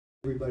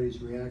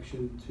everybody's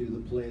reaction to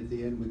the play at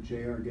the end with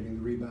JR getting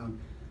the rebound.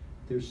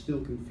 There's still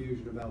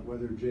confusion about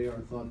whether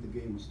JR thought the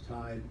game was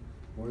tied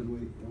or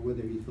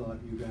whether he thought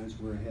you guys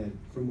were ahead.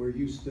 From where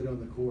you stood on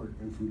the court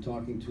and from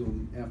talking to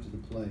him after the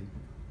play,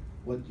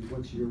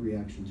 what's your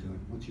reaction to it?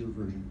 What's your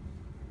version?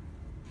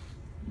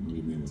 What do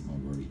you mean, what's my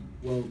version?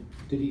 Well,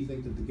 did he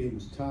think that the game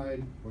was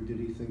tied, or did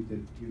he think that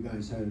you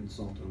guys had it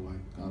salted away?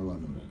 How do I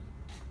know that?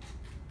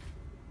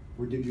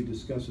 Or did you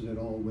discuss it at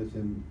all with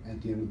him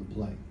at the end of the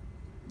play?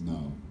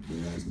 No. They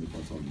asked me if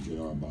I talked to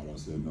JR about it. I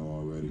said no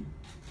already.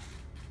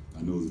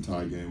 I knew it was a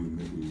tie game.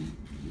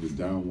 We was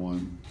down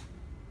one.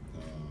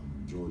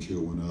 George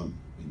Hill went up.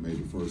 He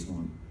made the first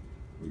one.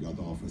 We got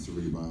the offensive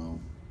rebound.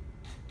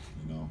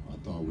 You know, I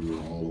thought we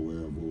were all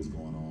aware of what was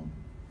going on.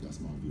 That's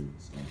my view.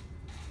 So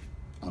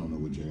I don't know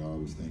what JR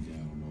was thinking. I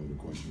don't know the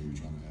question you were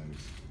trying to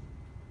ask.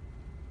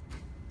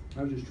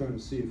 I was just trying to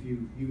see if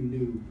you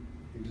knew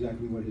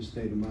exactly what his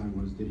state of mind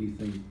was. Did he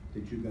think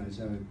that you guys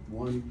had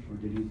won, or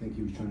did he think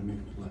he was trying to make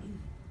a play?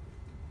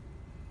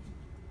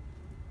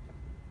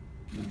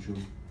 Not sure.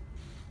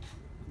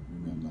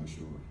 Maybe I'm not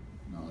sure.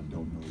 No, I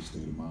don't know his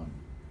state of mind.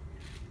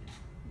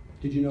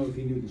 Did you know if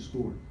he knew the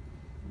score?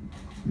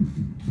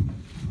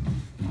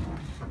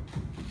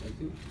 Thank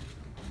you.